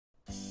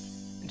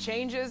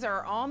Changes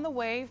are on the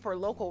way for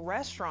local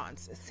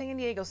restaurants. San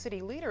Diego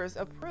City leaders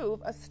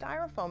approve a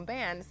styrofoam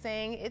ban,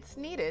 saying it's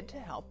needed to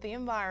help the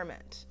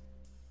environment.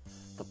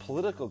 The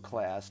political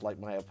class, like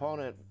my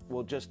opponent,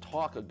 will just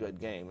talk a good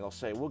game. They'll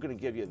say, we're going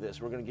to give you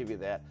this, we're going to give you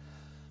that.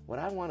 What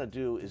I want to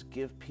do is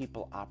give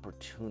people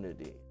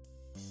opportunity.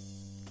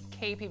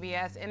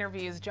 KPBS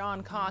interviews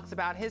John Cox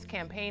about his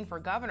campaign for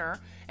governor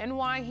and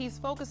why he's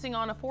focusing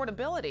on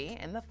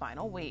affordability in the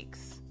final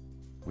weeks.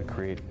 We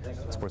create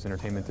a sports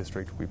entertainment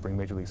district, we bring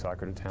Major League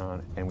Soccer to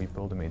town, and we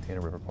build and maintain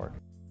a river park.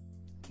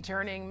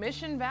 Turning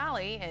Mission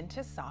Valley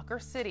into Soccer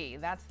City.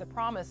 That's the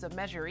promise of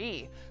Measure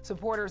E.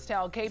 Supporters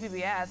tell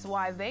KPBS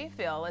why they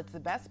feel it's the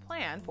best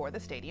plan for the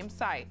stadium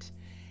site.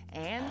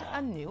 And a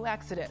new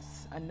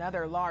exodus.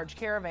 Another large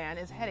caravan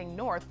is heading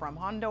north from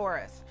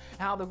Honduras.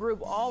 How the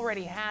group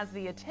already has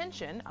the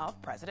attention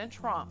of President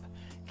Trump.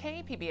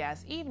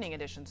 KPBS Evening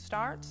Edition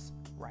starts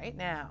right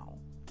now.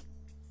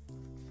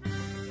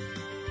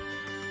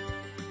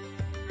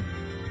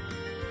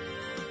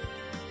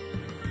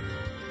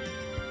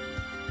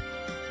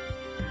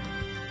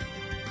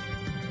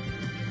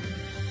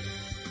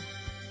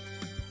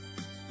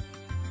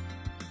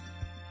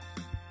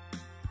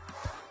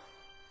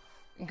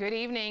 Good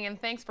evening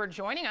and thanks for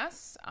joining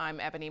us. I'm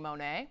Ebone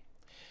Monet.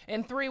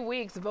 In 3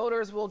 weeks,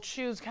 voters will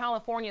choose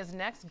California's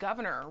next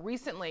governor.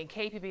 Recently,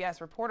 KPBS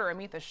reporter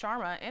Amitha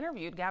Sharma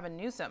interviewed Gavin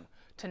Newsom.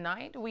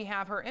 Tonight, we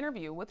have her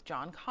interview with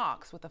John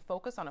Cox with a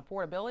focus on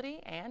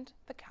affordability and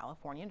the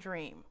California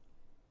dream.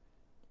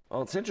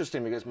 Well, it's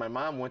interesting because my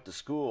mom went to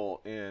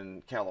school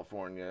in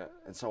California,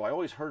 and so I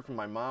always heard from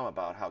my mom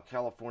about how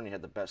California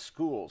had the best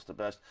schools, the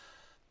best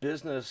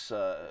business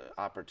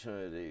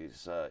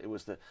opportunities. It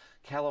was the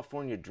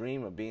California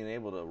dream of being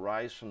able to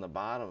rise from the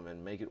bottom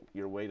and make it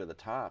your way to the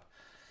top.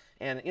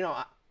 And you know,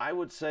 I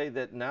would say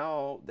that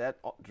now that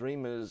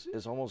dream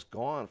is almost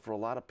gone for a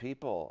lot of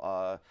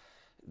people.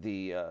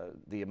 The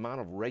amount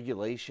of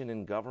regulation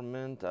in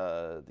government,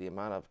 the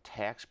amount of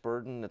tax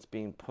burden that's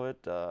being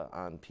put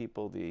on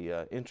people,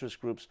 the interest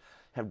groups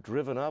have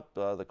driven up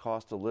the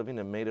cost of living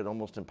and made it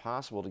almost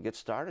impossible to get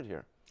started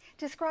here.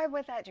 Describe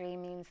what that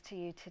dream means to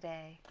you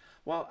today.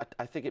 Well,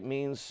 I think it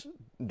means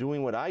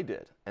doing what I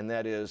did, and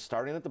that is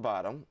starting at the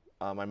bottom.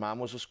 My mom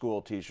was a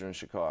school teacher in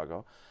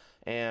Chicago,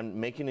 and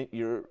making it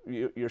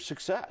your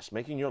success,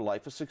 making your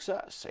life a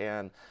success.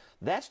 And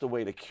that's the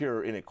way to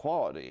cure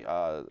inequality.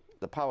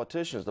 The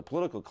politicians, the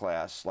political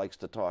class likes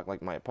to talk,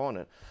 like my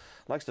opponent,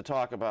 likes to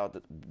talk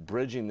about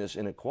bridging this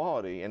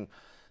inequality. And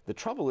the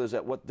trouble is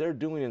that what they're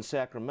doing in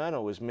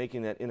Sacramento is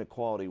making that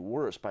inequality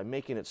worse by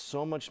making it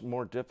so much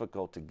more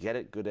difficult to get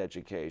a good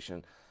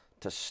education,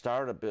 to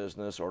start a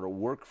business, or to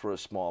work for a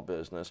small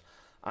business.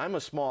 I'm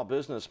a small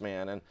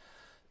businessman, and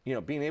you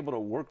know, being able to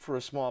work for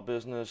a small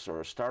business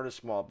or start a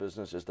small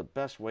business is the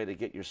best way to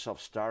get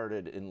yourself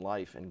started in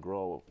life and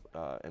grow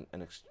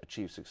and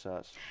achieve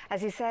success.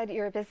 As you said,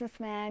 you're a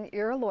businessman,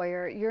 you're a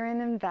lawyer, you're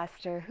an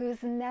investor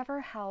who's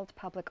never held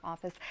public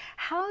office.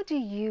 How do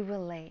you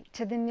relate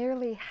to the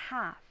nearly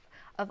half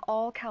of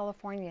all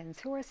Californians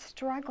who are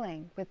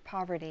struggling with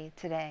poverty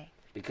today?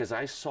 Because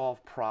I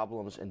solve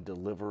problems and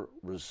deliver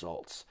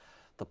results.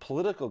 The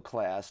political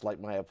class, like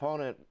my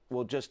opponent,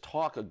 will just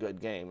talk a good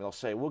game. They'll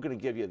say, we're going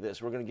to give you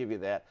this, we're going to give you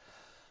that.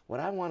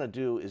 What I want to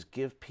do is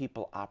give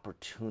people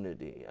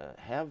opportunity,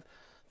 have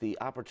the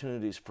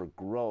opportunities for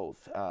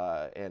growth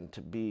and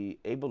to be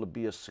able to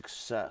be a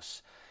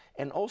success,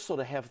 and also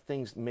to have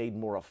things made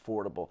more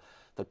affordable.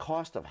 The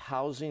cost of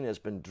housing has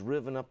been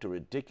driven up to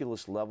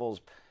ridiculous levels,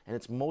 and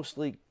it's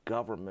mostly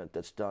government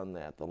that's done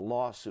that. The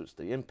lawsuits,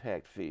 the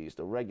impact fees,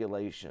 the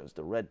regulations,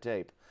 the red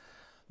tape.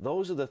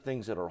 Those are the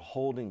things that are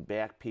holding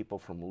back people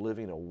from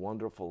living a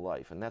wonderful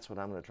life, and that's what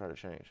I'm going to try to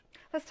change.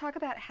 Let's talk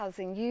about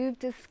housing. You've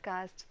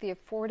discussed the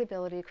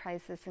affordability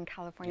crisis in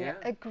California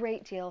a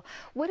great deal.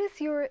 What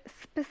is your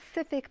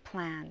specific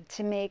plan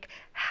to make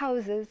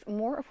houses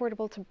more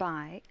affordable to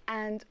buy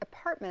and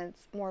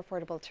apartments more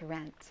affordable to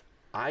rent?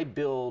 I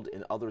build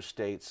in other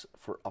states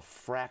for a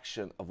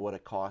fraction of what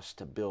it costs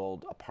to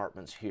build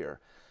apartments here.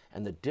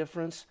 And the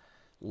difference,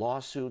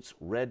 lawsuits,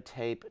 red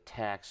tape,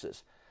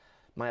 taxes.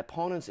 My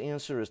opponent's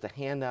answer is to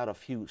hand out a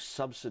few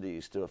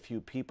subsidies to a few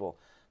people.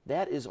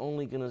 That is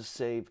only going to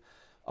save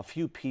a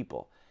few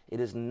people. It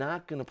is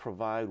not going to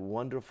provide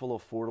wonderful,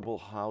 affordable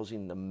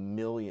housing to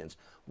millions.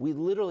 We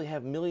literally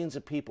have millions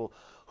of people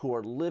who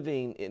are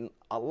living in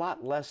a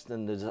lot less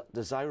than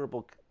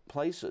desirable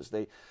places.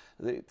 They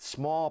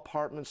small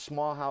apartments,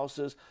 small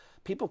houses.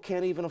 People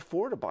can't even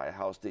afford to buy a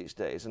house these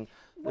days, and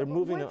they're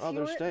moving to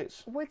other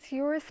states. What's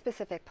your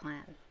specific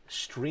plan?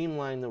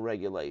 Streamline the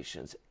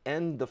regulations,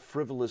 end the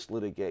frivolous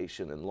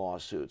litigation and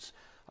lawsuits,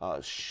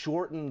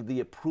 shorten the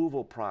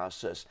approval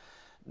process.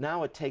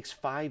 Now it takes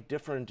 5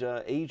 different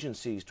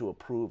agencies to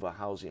approve a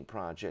housing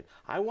project.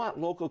 I want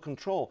local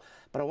control,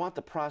 but I want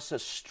the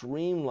process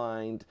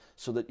streamlined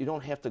so that you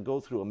don't have to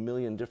go through a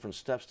million different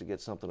steps to get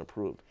something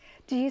approved.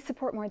 Do you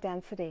support more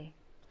density?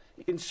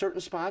 in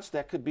certain spots,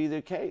 that could be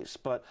the case,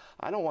 but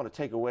I don't want to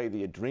take away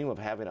the dream of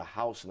having a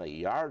house and a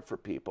yard for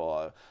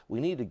people. We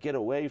need to get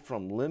away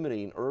from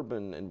limiting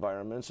urban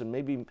environments and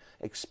maybe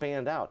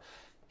expand out.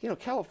 You know,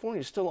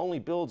 California still only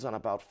builds on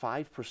about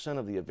 5%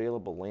 of the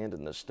available land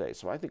in this state,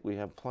 so I think we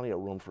have plenty of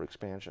room for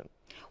expansion.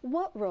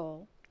 What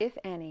role, if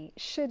any,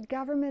 should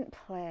government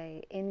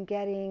play in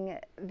getting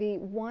the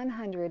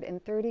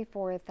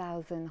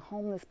 134,000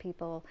 homeless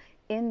people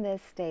in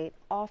this state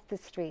off the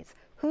streets?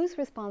 Whose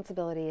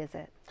responsibility is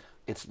it?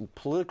 It's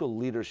political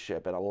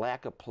leadership and a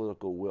lack of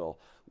political will.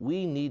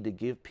 We need to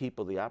give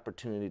people the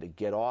opportunity to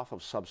get off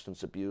of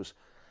substance abuse,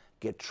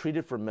 get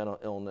treated for mental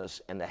illness,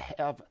 and to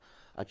have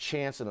a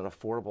chance at an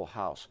affordable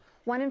house.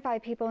 1 in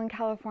 5 people in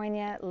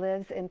California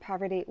lives in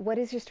poverty. What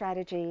is your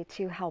strategy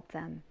to help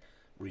them?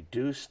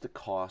 Reduce the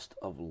cost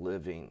of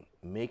living.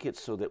 Make it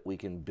so that we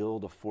can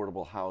build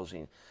affordable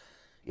housing.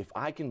 If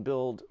I can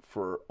build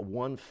for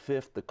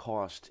 1/5 the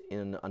cost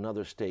in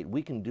another state,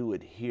 we can do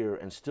it here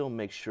and still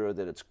make sure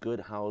that it's good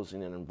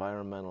housing and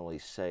environmentally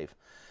safe.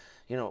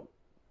 You know,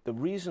 the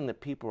reason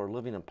that people are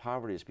living in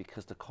poverty is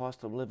because the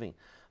cost of living.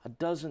 A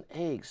dozen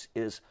eggs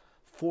is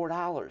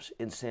 $4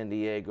 in San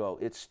Diego.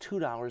 It's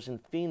 $2 in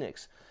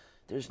Phoenix.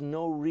 There's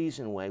no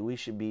reason why we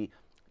should be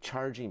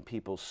charging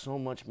people so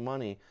much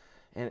money.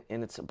 And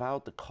it's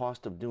about the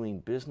cost of doing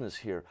business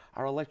here.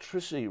 Our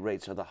electricity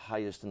rates are the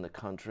highest in the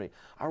country.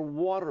 Our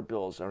water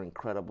bills are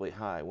incredibly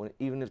high,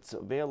 even if it's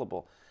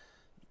available.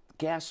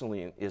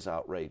 Gasoline is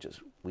outrageous.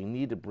 We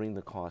need to bring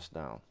the cost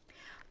down.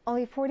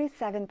 Only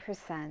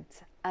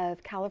 47%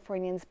 of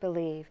Californians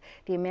believe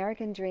the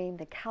American dream,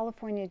 the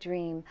California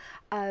dream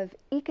of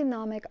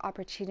economic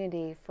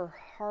opportunity for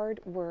hard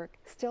work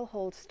still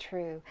holds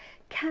true.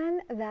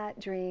 Can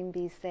that dream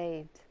be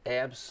saved?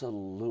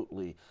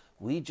 Absolutely.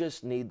 We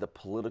just need the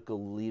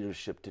political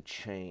leadership to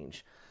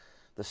change.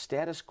 The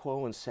status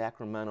quo in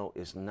Sacramento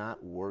is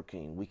not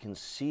working. We can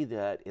see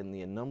that in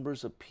the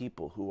numbers of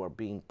people who are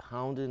being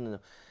pounded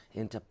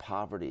into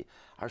poverty.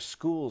 Our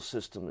school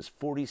system is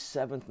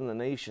 47th in the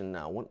nation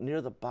now,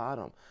 near the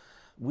bottom.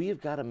 We have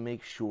got to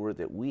make sure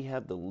that we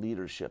have the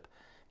leadership,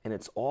 and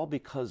it's all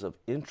because of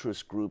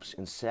interest groups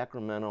in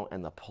Sacramento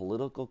and the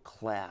political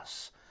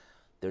class.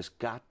 There's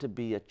got to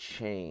be a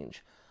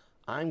change.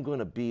 I'm going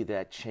to be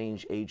that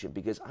change agent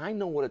because I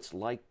know what it's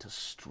like to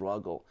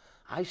struggle.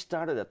 I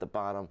started at the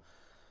bottom.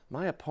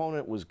 My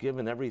opponent was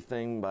given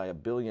everything by a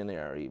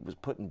billionaire. He was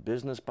put in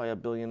business by a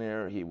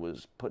billionaire. He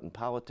was put in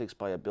politics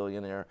by a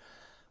billionaire.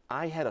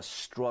 I had a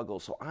struggle,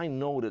 so I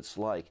know what it's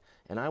like,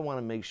 and I want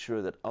to make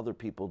sure that other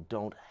people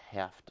don't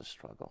have to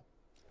struggle.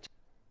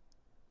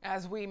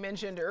 As we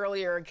mentioned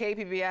earlier,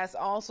 KPBS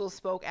also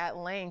spoke at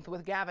length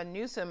with Gavin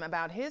Newsom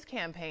about his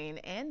campaign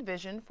and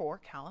vision for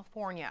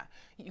California.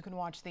 You can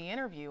watch the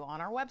interview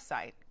on our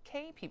website,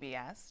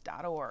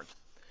 kpbs.org.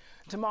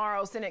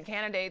 Tomorrow, Senate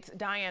candidates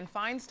Dianne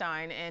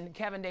Feinstein and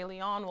Kevin De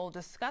Leon will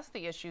discuss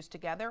the issues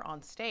together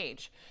on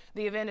stage.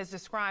 The event is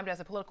described as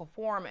a political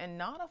forum and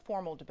not a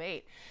formal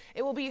debate.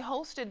 It will be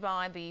hosted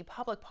by the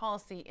Public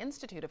Policy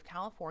Institute of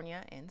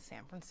California in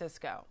San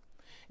Francisco.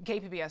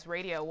 KPBS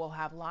Radio will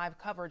have live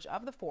coverage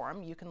of the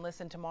forum. You can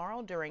listen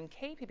tomorrow during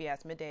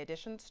KPBS Midday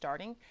Edition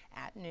starting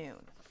at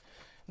noon.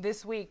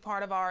 This week,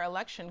 part of our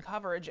election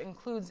coverage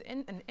includes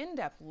an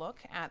in-depth look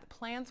at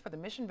plans for the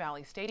Mission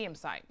Valley Stadium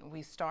site.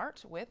 We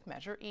start with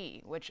Measure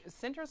E, which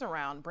centers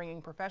around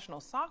bringing professional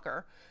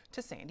soccer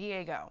to San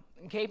Diego.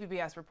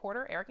 KPBS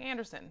reporter Eric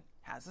Anderson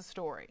has the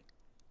story.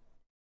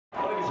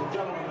 Ladies and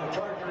gentlemen, the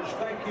Chargers,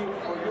 thank you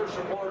for your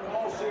support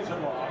all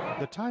season long.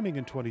 The timing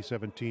in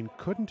 2017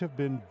 couldn't have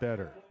been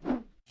better.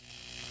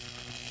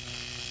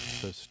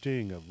 The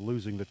sting of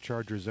losing the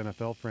Chargers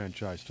NFL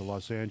franchise to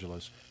Los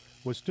Angeles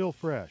was still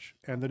fresh,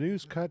 and the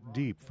news cut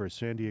deep for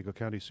San Diego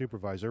County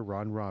Supervisor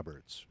Ron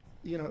Roberts.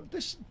 You know,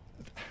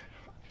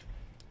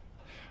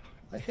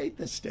 I hate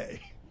this day.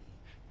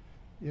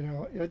 You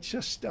know, it's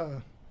just,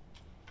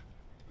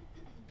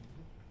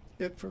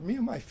 for me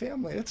and my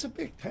family, it's a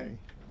big thing.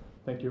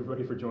 Thank you,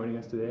 everybody, for joining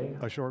us today.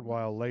 A short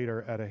while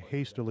later, at a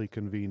hastily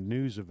convened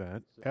news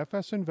event,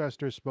 FS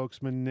Investor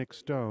spokesman Nick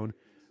Stone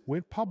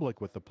went public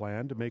with the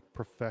plan to make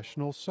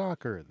professional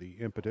soccer the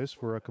impetus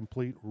for a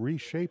complete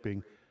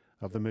reshaping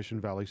of the Mission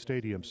Valley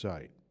Stadium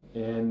site.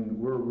 And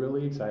we're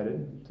really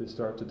excited to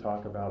start to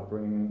talk about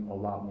bringing a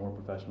lot more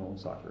professional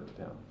soccer to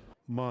town.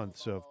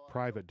 Months of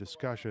private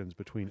discussions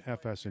between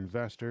FS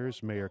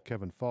investors, Mayor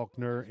Kevin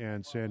Faulkner,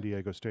 and San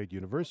Diego State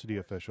University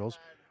officials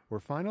were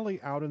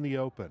finally out in the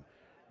open.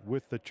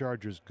 With the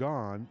Chargers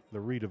gone, the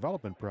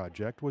redevelopment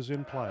project was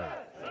in play.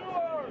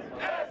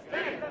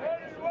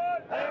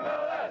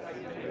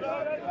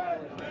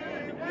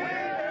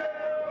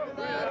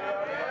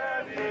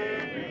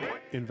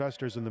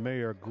 Investors and the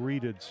mayor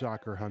greeted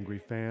soccer-hungry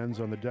fans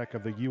on the deck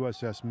of the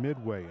USS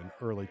Midway in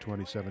early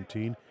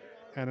 2017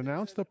 and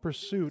announced the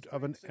pursuit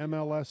of an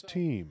MLS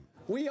team.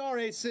 We are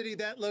a city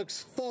that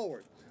looks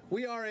forward.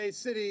 We are a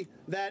city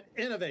that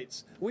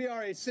innovates. We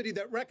are a city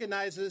that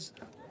recognizes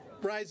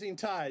rising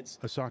tides.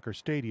 A soccer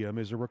stadium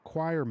is a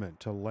requirement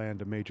to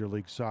land a Major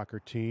League Soccer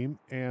team,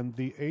 and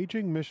the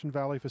aging Mission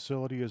Valley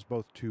facility is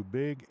both too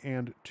big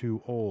and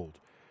too old.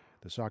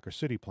 The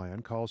SoccerCity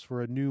plan calls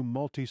for a new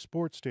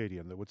multi-sport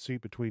stadium that would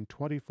seat between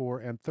 24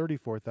 and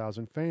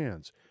 34,000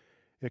 fans.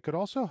 It could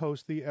also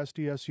host the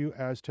SDSU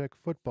Aztec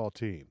football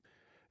team.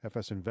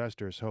 FS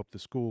investors hoped the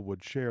school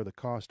would share the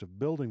cost of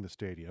building the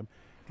stadium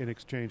in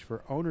exchange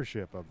for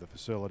ownership of the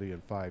facility in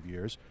 5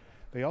 years.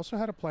 They also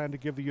had a plan to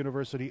give the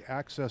university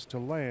access to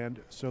land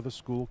so the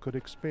school could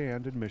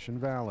expand in Mission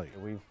Valley.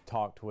 We've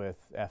talked with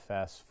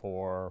FS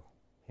for,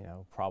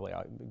 probably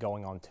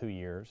going on 2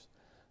 years.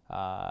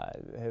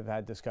 Have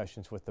had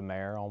discussions with the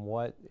mayor on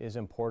what is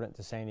important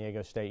to San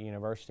Diego State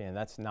University, and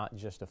that's not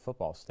just a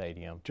football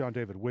stadium. John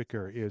David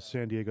Wicker is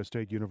San Diego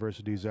State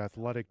University's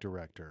athletic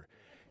director.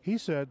 He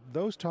said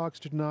those talks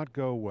did not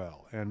go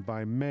well, and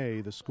by May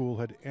the school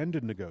had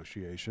ended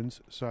negotiations,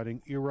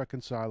 citing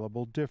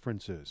irreconcilable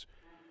differences.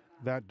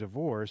 That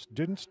divorce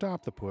didn't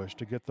stop the push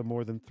to get the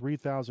more than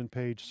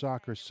 3,000-page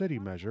SoccerCity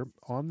measure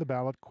on the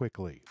ballot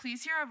quickly.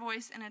 Please hear our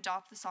voice and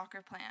adopt the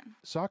soccer plan.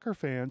 Soccer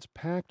fans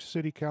packed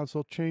city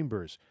council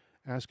chambers,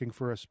 asking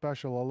for a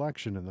special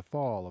election in the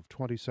fall of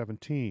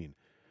 2017.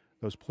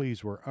 Those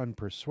pleas were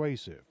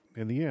unpersuasive.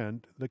 In the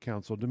end, the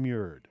council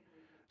demurred.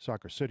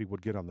 SoccerCity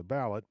would get on the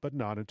ballot, but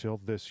not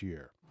until this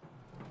year.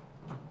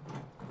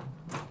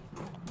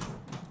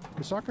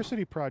 The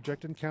SoccerCity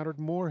project encountered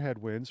more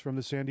headwinds from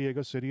the San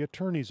Diego City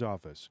Attorney's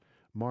Office.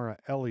 Mara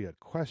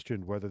Elliott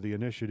questioned whether the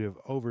initiative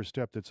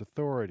overstepped its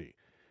authority,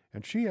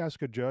 and she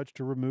asked a judge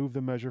to remove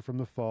the measure from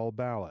the fall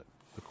ballot.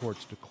 The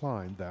courts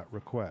declined that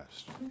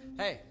request.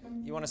 Hey,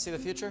 you want to see the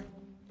future?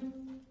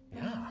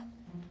 Yeah.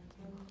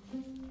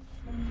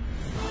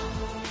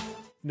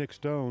 Nick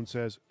Stone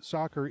says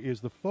soccer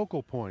is the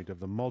focal point of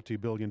the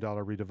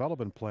multi-billion-dollar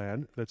redevelopment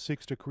plan that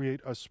seeks to create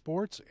a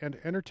sports and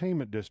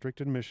entertainment district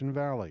in Mission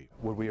Valley.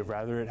 Would we have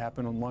rather it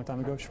happened a long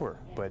time ago? Sure.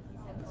 But,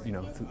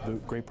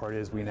 the great part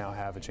is we now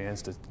have a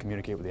chance to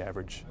communicate with the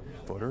average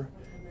voter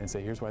and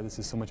say, here's why this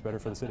is so much better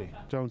for the city.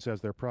 Stone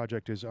says their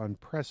project is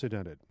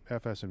unprecedented.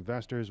 FS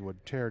investors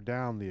would tear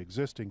down the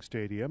existing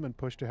stadium and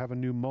push to have a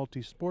new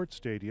multi-sport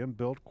stadium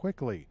built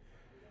quickly.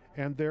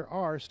 And there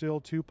are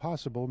still 2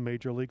 possible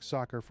Major League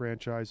Soccer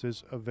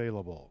franchises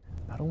available.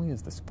 Not only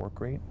is the sport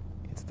great,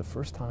 it's the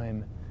first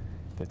time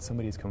that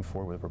somebody's come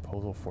forward with a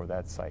proposal for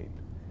that site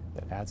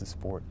that adds a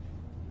sport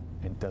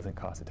and doesn't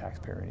cost the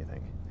taxpayer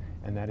anything.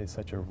 And that is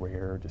such a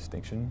rare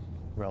distinction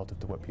relative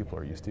to what people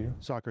are used to.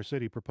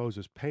 SoccerCity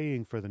proposes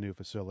paying for the new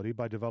facility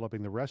by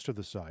developing the rest of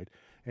the site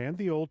and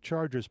the old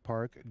Chargers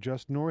Park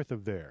just north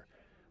of there.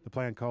 The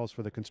plan calls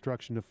for the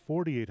construction of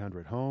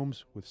 4,800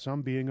 homes, with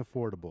some being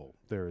affordable.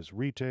 There is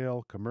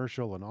retail,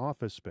 commercial, and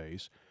office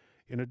space.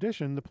 In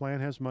addition, the plan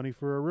has money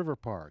for a river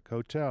park,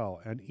 hotel,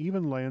 and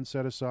even land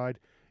set aside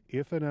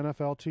if an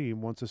NFL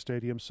team wants a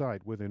stadium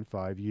site within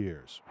 5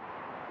 years.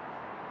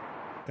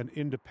 An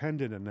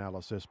independent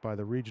analysis by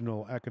the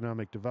Regional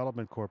Economic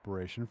Development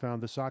Corporation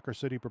found the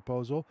SoccerCity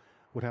proposal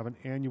would have an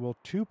annual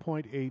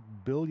 $2.8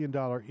 billion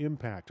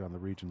impact on the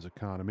region's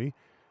economy.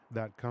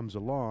 That comes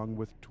along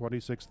with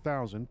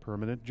 26,000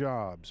 permanent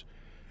jobs.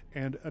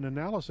 And an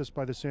analysis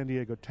by the San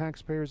Diego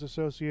Taxpayers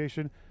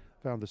Association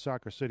found the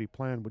SoccerCity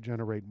plan would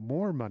generate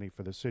more money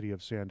for the city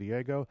of San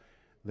Diego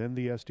than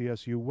the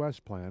SDSU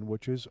West plan,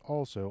 which is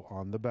also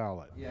on the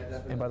ballot.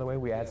 And by the way,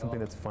 we add something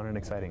that's fun and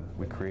exciting.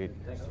 We create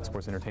a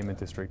sports entertainment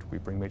district, we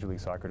bring Major League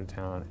Soccer to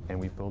town, and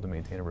we build and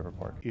maintain a river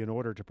park. In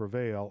order to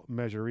prevail,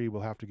 Measure E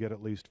will have to get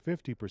at least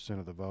 50%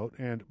 of the vote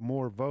and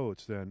more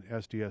votes than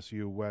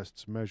SDSU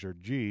West's Measure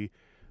G,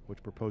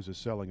 which proposes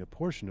selling a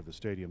portion of the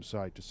stadium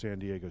site to San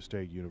Diego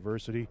State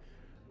University.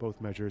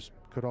 Both measures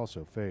could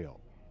also fail.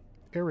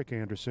 Eric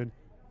Anderson,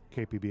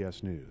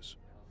 KPBS News.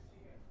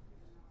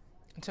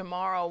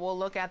 Tomorrow, we'll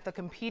look at the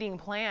competing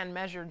plan,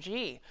 Measure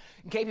G.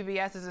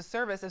 KPBS is a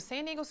service of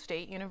San Diego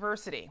State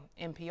University.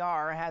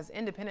 NPR has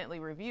independently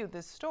reviewed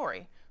this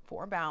story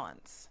for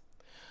balance.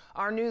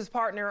 Our news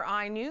partner,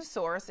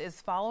 iNewsSource, is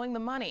following the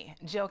money.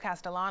 Jill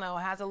Castellano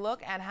has a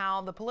look at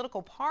how the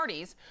political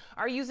parties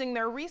are using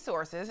their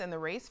resources in the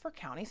race for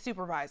county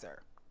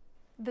supervisor.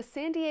 The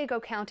San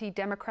Diego County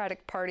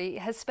Democratic Party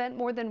has spent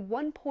more than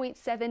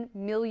 $1.7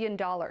 million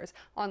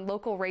on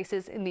local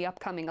races in the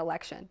upcoming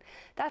election.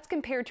 That's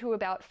compared to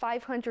about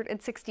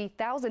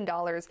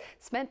 $560,000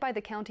 spent by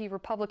the county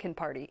Republican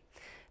Party.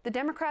 The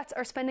Democrats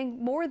are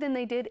spending more than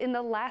they did in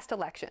the last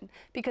election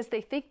because they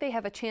think they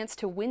have a chance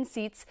to win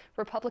seats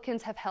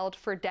Republicans have held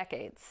for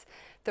decades.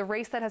 The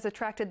race that has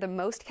attracted the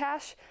most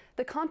cash?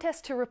 The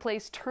contest to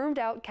replace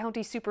termed-out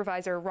County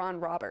Supervisor Ron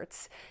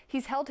Roberts.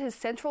 He's held his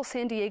Central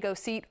San Diego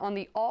seat on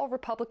the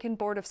all-Republican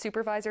Board of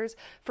Supervisors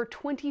for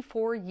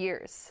 24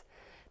 years.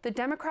 The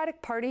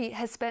Democratic Party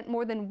has spent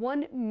more than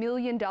 $1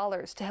 million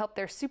to help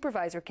their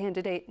supervisor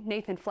candidate,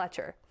 Nathan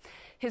Fletcher.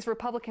 His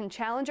Republican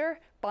challenger,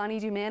 Bonnie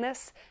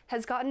Dumanis,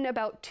 has gotten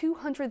about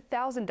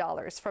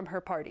 $200,000 from her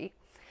party.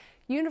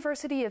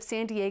 University of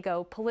San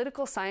Diego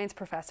political science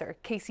professor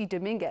Casey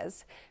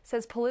Dominguez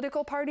says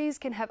political parties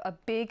can have a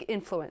big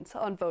influence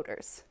on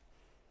voters.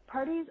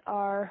 Parties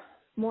are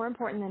more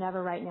important than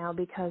ever right now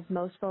because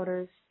most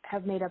voters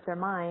have made up their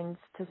minds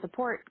to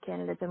support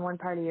candidates in one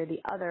party or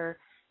the other.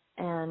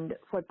 And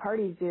what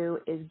parties do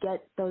is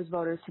get those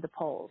voters to the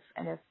polls.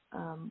 And if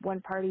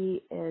one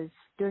party is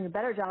doing a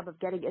better job of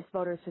getting its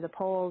voters to the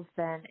polls,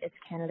 then its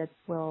candidates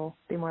will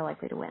be more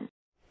likely to win.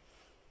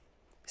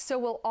 So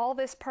will all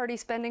this party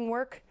spending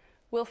work?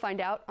 We'll find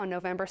out on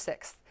November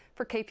 6th.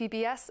 For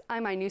KPBS,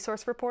 I'm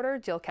iNewsSource reporter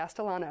Jill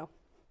Castellano.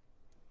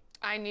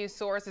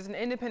 iNewsSource is an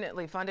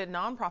independently funded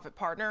nonprofit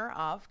partner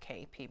of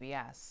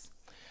KPBS.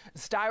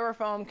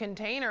 Styrofoam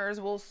containers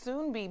will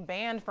soon be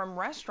banned from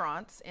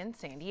restaurants in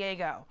San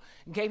Diego.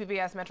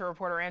 KPBS Metro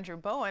reporter Andrew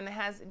Bowen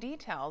has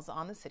details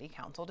on the City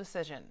Council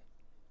decision.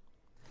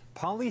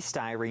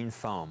 Polystyrene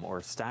foam, or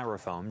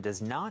styrofoam, does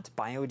not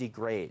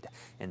biodegrade.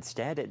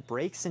 Instead, it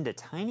breaks into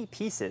tiny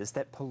pieces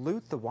that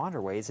pollute the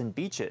waterways and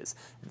beaches,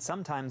 and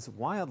sometimes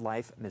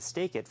wildlife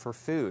mistake it for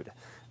food.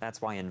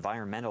 That's why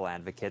environmental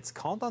advocates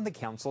called on the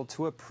council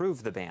to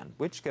approve the ban,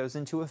 which goes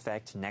into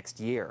effect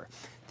next year.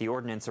 The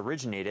ordinance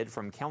originated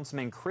from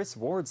Councilman Chris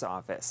Ward's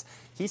office.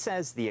 He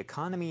says the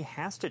economy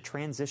has to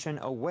transition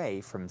away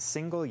from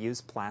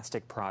single-use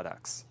plastic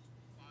products.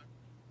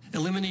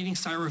 Eliminating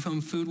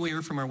styrofoam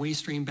foodware from our waste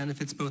stream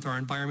benefits both our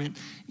environment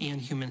and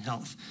human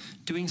health.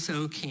 Doing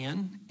so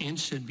can and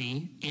should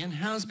be and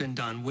has been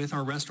done with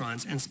our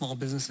restaurants and small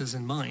businesses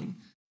in mind.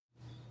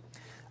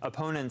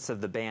 Opponents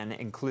of the ban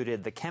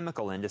included the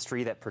chemical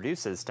industry that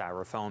produces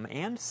styrofoam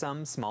and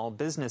some small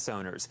business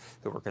owners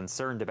who were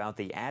concerned about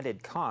the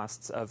added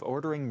costs of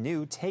ordering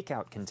new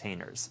takeout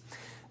containers.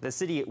 The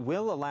city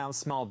will allow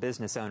small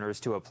business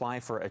owners to apply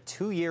for a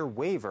 2-year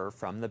waiver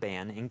from the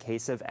ban in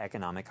case of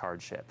economic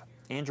hardship.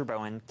 Andrew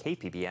Bowen,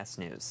 KPBS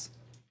News.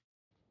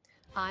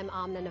 I'm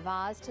Amna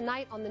Nawaz.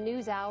 Tonight on the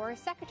NewsHour,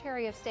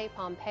 Secretary of State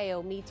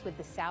Pompeo meets with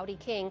the Saudi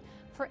king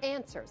for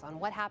answers on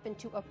what happened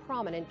to a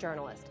prominent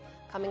journalist.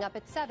 Coming up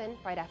at 7,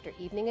 right after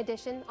Evening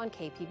Edition on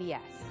KPBS.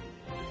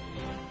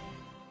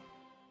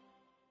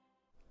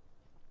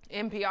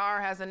 NPR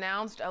has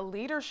announced a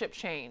leadership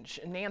change.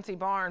 Nancy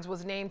Barnes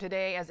was named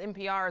today as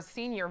NPR's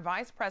Senior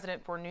Vice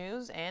President for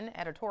News and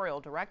Editorial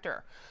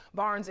Director.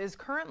 Barnes is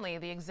currently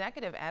the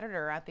executive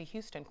editor at the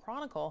Houston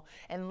Chronicle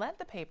and led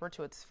the paper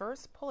to its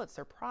first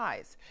Pulitzer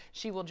Prize.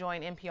 She will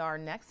join NPR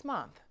next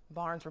month.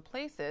 Barnes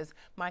replaces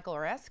Michael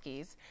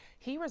Oreskes.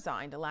 He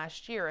resigned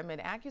last year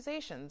amid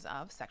accusations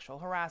of sexual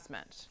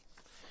harassment.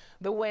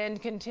 The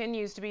wind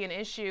continues to be an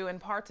issue in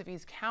parts of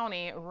East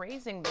County,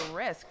 raising the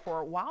risk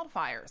for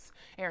wildfires.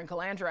 Erin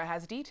Calandra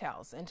has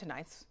details in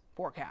tonight's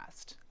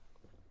forecast.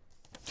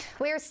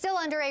 We are still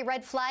under a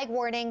red flag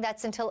warning.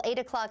 That's until 8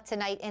 o'clock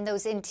tonight in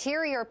those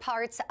interior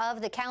parts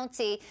of the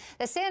county.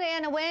 The Santa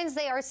Ana winds,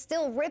 they are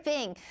still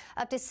ripping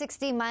up to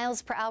 60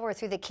 miles per hour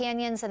through the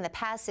canyons and the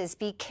passes.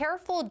 Be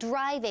careful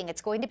driving.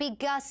 It's going to be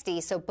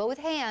gusty, so both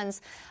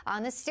hands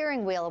on the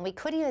steering wheel. And we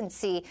could even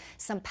see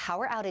some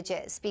power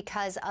outages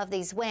because of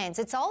these winds.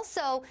 It's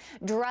also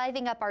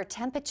driving up our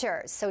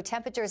temperatures. So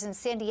temperatures in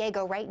San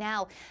Diego right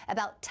now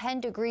about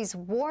 10 degrees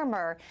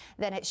warmer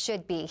than it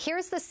should be.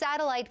 Here's the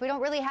satellite. We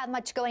don't really have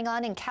much going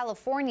on in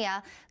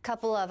California. A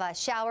couple of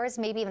showers,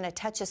 maybe even a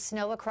touch of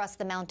snow across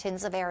the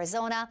mountains of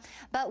Arizona.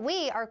 But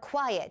we are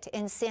quiet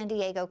in San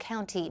Diego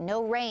County.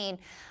 No rain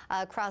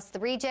across the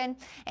region.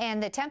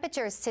 And the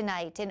temperatures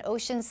tonight in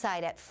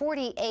Oceanside at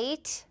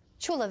 48.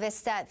 Chula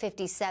Vista at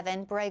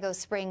 57, Borrego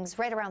Springs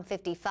right around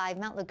 55,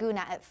 Mount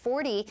Laguna at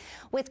 40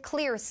 with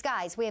clear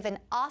skies. We have an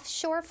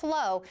offshore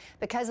flow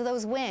because of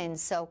those winds,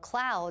 so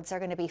clouds are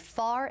going to be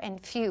far and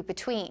few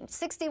between.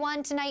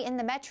 61 tonight in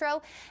the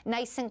metro,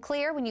 nice and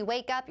clear. When you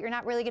wake up, you're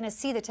not really going to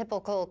see the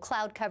typical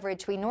cloud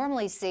coverage we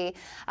normally see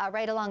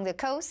right along the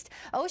coast.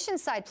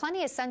 Oceanside,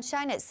 plenty of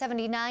sunshine at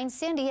 79,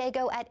 San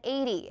Diego at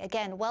 80.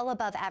 Again, well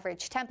above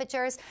average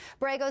temperatures.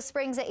 Borrego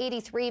Springs at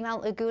 83,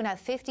 Mount Laguna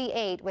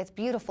 58 with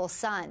beautiful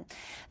sun.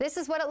 This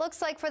is what it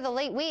looks like for the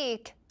late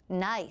week.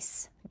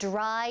 Nice,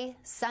 dry,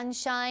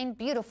 sunshine,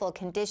 beautiful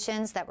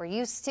conditions that we're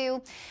used to.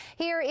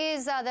 Here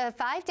is the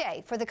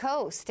 5-day for the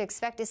coast.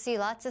 Expect to see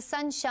lots of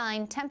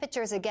sunshine.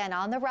 Temperatures again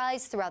on the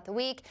rise throughout the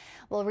week.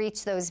 We'll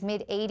reach those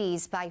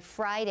mid-80s by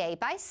Friday.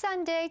 By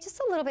Sunday,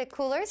 just a little bit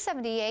cooler,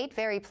 78,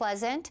 very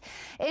pleasant.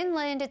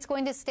 Inland, it's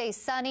going to stay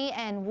sunny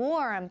and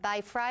warm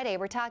by Friday.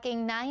 We're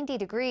talking 90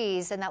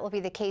 degrees, and that will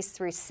be the case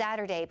through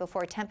Saturday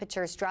before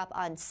temperatures drop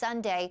on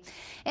Sunday.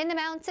 In the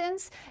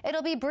mountains,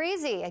 it'll be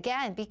breezy.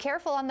 Again, be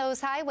careful on those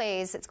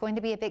highways. It's going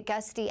to be a bit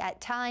gusty at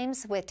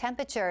times with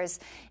temperatures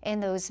in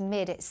those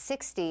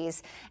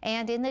mid-60s.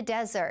 And in the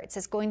deserts,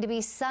 it's going to be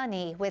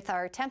sunny with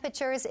our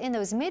temperatures in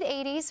those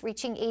mid-80s,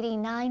 reaching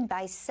 89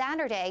 by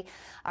Saturday.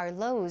 Our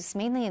lows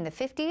mainly in the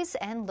 50s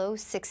and low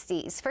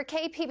 60s. For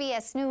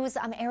KPBS News,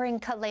 I'm Erin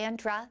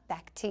Calandra.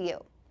 Back to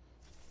you.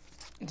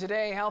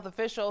 Today, health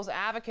officials,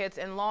 advocates,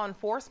 and law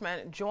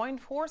enforcement joined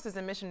forces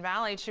in Mission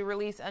Valley to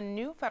release a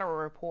new federal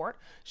report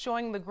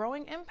showing the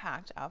growing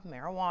impact of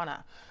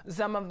marijuana.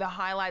 Some of the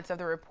highlights of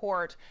the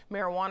report: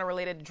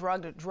 marijuana-related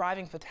drug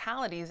driving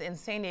fatalities in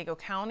San Diego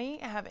County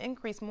have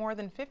increased more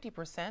than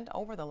 50%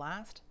 over the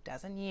last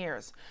dozen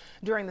years.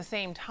 During the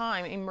same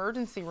time,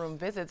 emergency room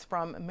visits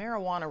from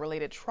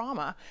marijuana-related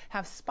trauma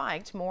have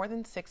spiked more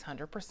than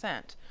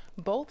 600%.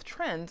 Both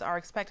trends are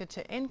expected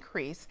to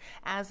increase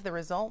as a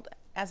result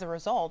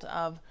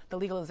of the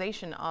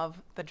legalization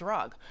of the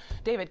drug.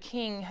 David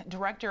King,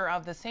 director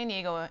of the San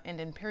Diego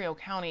and Imperial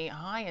County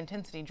High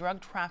Intensity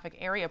Drug Traffic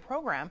Area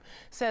Program,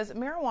 says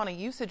marijuana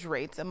usage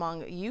rates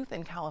among youth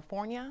in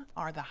California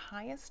are the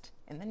highest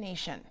in the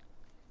nation.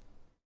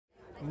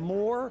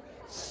 More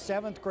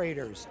 7th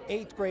graders,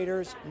 8th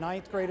graders,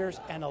 9th graders,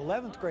 and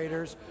 11th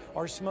graders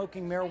are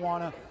smoking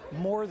marijuana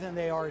more than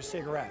they are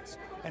cigarettes.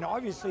 And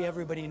obviously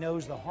everybody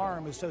knows the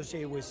harm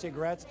associated with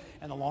cigarettes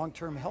and the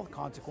long-term health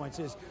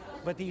consequences,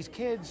 but these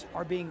kids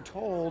are being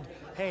told,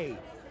 hey,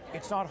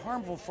 it's not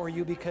harmful for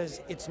you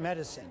because it's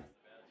medicine.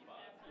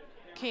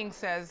 King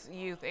says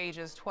youth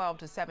ages 12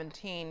 to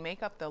 17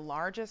 make up the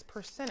largest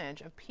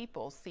percentage of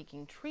people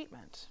seeking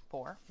treatment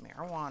for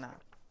marijuana.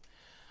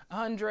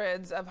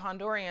 Hundreds of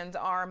Hondurans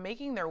are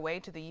making their way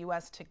to the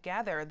U.S.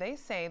 together. They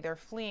say they're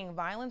fleeing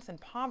violence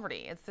and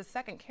poverty. It's the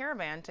second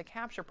caravan to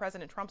capture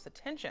President Trump's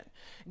attention.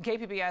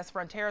 KPBS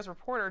Fronteras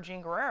reporter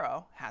Jean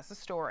Guerrero has the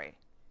story.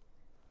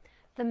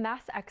 The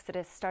mass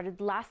exodus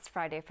started last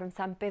Friday from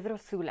San Pedro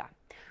Sula,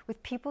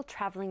 with people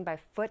traveling by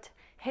foot,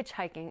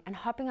 hitchhiking, and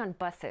hopping on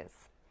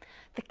buses.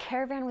 The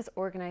caravan was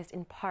organized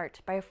in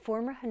part by a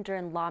former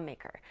Honduran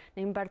lawmaker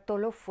named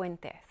Bartolo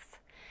Fuentes.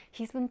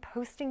 He's been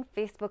posting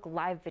Facebook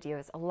Live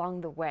videos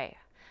along the way,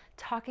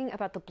 talking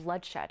about the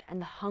bloodshed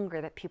and the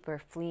hunger that people are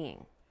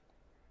fleeing.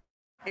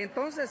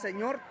 Entonces,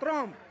 señor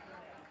Trump.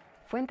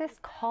 Fuentes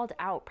called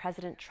out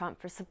President Trump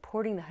for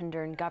supporting the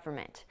Honduran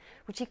government,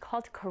 which he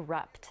called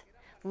corrupt.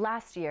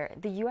 Last year,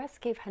 the U.S.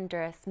 gave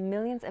Honduras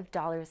millions of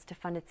dollars to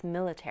fund its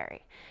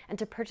military and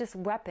to purchase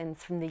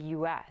weapons from the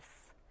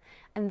U.S.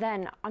 And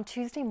then, on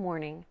Tuesday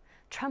morning,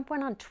 Trump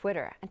went on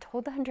Twitter and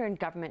told the Honduran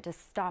government to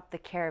stop the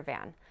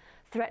caravan,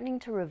 threatening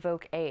to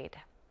revoke aid.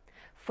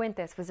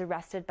 Fuentes was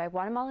arrested by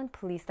Guatemalan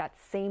police that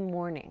same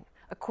morning,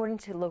 according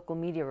to local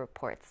media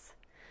reports.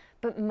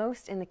 But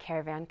most in the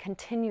caravan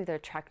continue their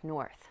trek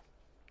north.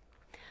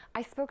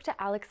 I spoke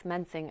to Alex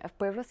Mensing of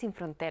Pueblos Sin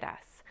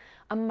Fronteras,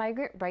 a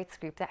migrant rights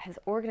group that has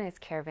organized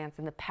caravans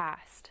in the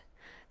past.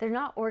 They're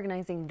not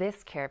organizing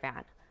this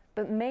caravan,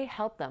 but may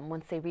help them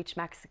once they reach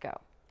Mexico.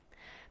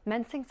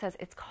 Mensing says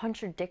it's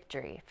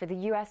contradictory for the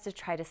U.S. to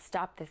try to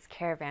stop this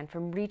caravan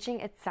from reaching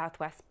its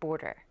southwest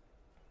border.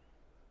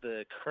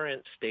 The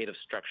current state of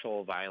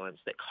structural violence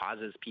that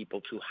causes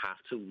people to have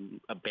to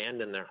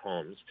abandon their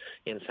homes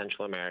in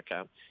Central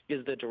America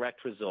is the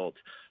direct result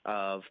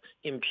of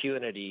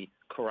impunity,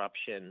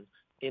 corruption,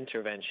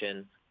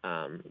 intervention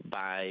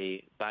by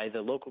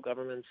the local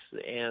governments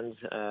and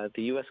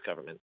the U.S.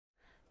 government.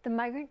 The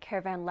migrant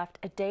caravan left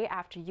a day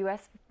after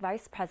U.S.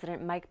 Vice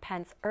President Mike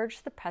Pence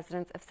urged the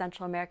presidents of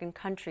Central American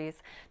countries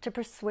to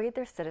persuade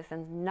their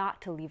citizens not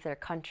to leave their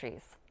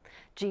countries.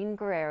 Jean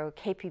Guerrero,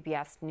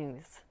 KPBS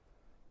News.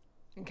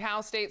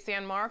 Cal State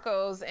San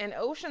Marcos and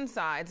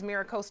Oceanside's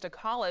Miracosta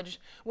College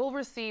will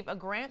receive a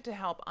grant to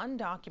help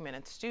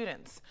undocumented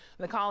students.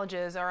 The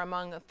colleges are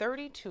among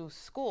 32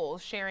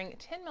 schools sharing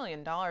 $10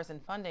 million in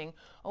funding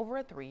over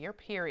a 3-year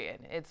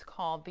period. It's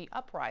called the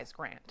Uprise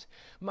Grant.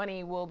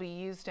 Money will be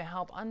used to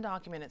help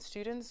undocumented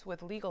students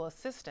with legal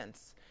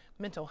assistance,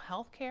 mental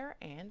health care,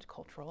 and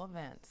cultural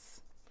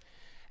events.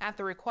 At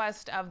the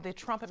request of the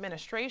Trump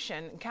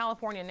administration,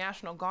 California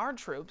National Guard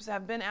troops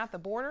have been at the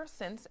border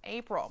since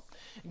April.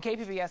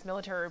 KPBS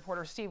military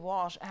reporter Steve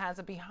Walsh has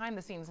a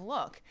behind-the-scenes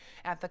look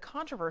at the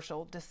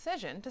controversial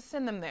decision to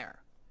send them there.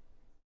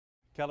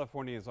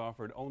 California has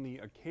offered only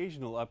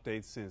occasional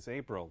updates since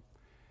April,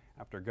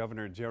 after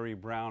Governor Jerry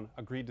Brown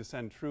agreed to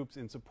send troops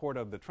in support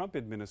of the Trump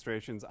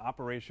administration's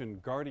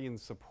Operation Guardian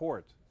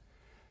Support.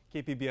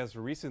 KPBS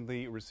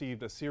recently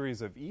received a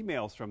series of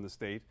emails from the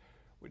state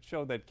which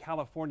showed that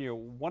California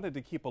wanted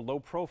to keep a low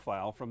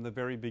profile from the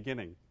very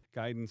beginning.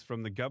 Guidance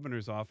from the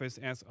governor's office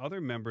asked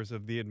other members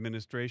of the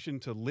administration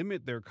to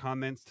limit their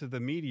comments to the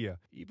media,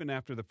 even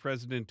after the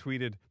president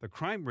tweeted, "The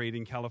crime rate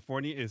in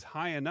California is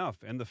high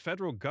enough, and the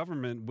federal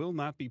government will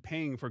not be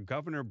paying for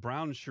Governor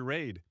Brown's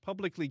charade."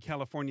 Publicly,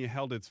 California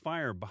held its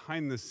fire.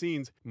 Behind the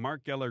scenes,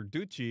 Mark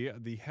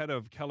Ghilarducci, the head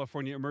of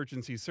California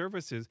Emergency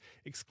Services,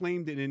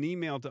 exclaimed in an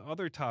email to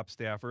other top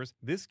staffers,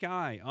 "This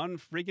guy,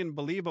 unfriggin'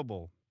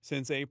 believable."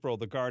 Since April,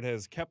 the Guard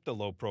has kept a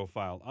low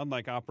profile.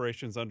 Unlike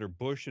operations under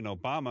Bush and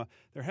Obama,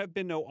 there have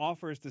been no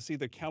offers to see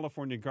the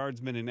California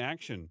Guardsmen in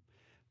action.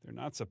 They're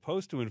not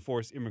supposed to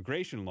enforce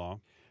immigration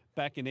law.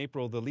 Back in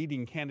April, the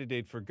leading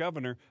candidate for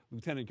governor,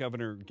 Lieutenant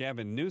Governor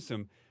Gavin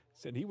Newsom,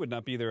 said he would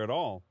not be there at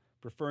all,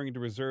 preferring to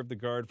reserve the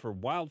Guard for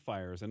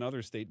wildfires and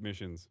other state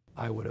missions.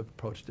 I would have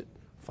approached it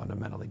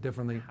fundamentally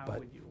differently.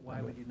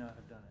 Why would you not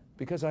have done it?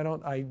 Because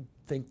I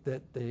think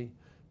that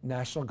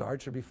National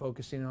Guard should be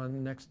focusing on the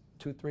next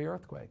 2-3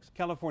 earthquakes.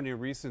 California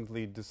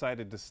recently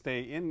decided to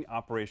stay in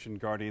Operation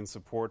Guardian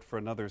Support for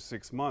another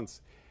 6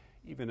 months,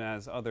 even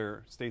as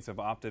other states have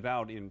opted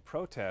out in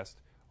protest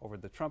over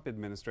the Trump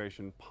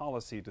administration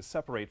policy to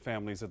separate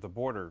families at the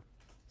border.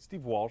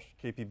 Steve Walsh,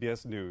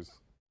 KPBS News.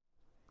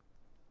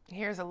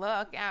 Here's a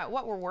look at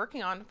what we're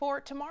working on for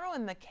tomorrow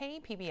in the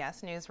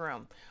KPBS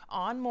newsroom.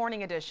 On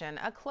Morning Edition,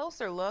 a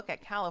closer look at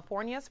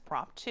California's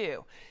Prop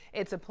 2.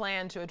 It's a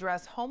plan to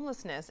address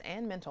homelessness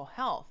and mental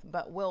health,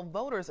 but will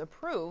voters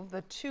approve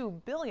the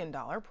 $2 billion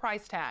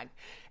price tag?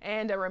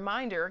 And a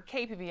reminder,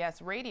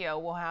 KPBS Radio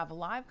will have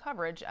live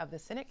coverage of the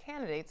Senate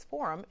Candidates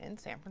Forum in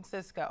San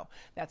Francisco.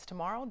 That's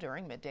tomorrow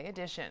during Midday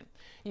Edition.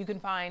 You can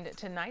find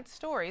tonight's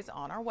stories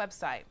on our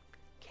website,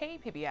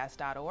 kpbs.org/Evening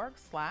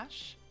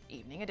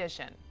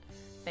Edition.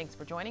 Thanks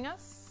for joining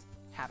us.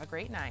 Have a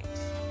great night.